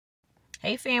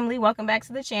Hey family, welcome back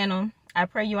to the channel. I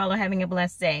pray you all are having a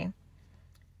blessed day.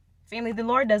 Family, the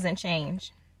Lord doesn't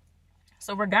change.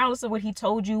 So regardless of what he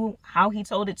told you, how he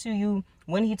told it to you,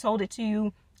 when he told it to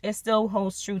you, it still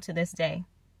holds true to this day.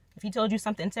 If he told you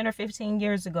something 10 or 15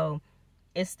 years ago,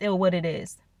 it's still what it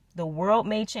is. The world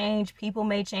may change, people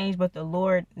may change, but the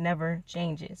Lord never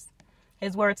changes.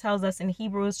 His word tells us in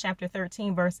Hebrews chapter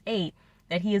 13, verse 8,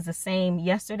 that he is the same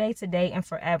yesterday, today, and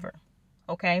forever.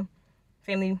 Okay?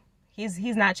 Family,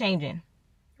 he's not changing.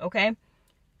 Okay?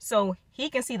 So he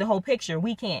can see the whole picture.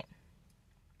 We can't.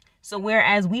 So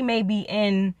whereas we may be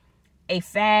in a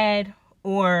fad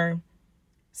or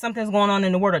something's going on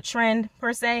in the world, a trend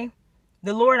per se,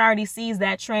 the Lord already sees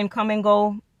that trend come and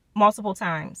go multiple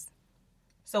times.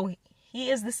 So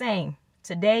he is the same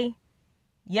today,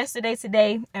 yesterday,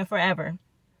 today, and forever.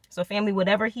 So family,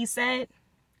 whatever he said,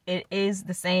 it is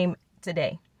the same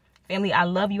today. Family, I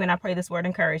love you and I pray this word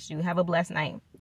encouraged you. Have a blessed night.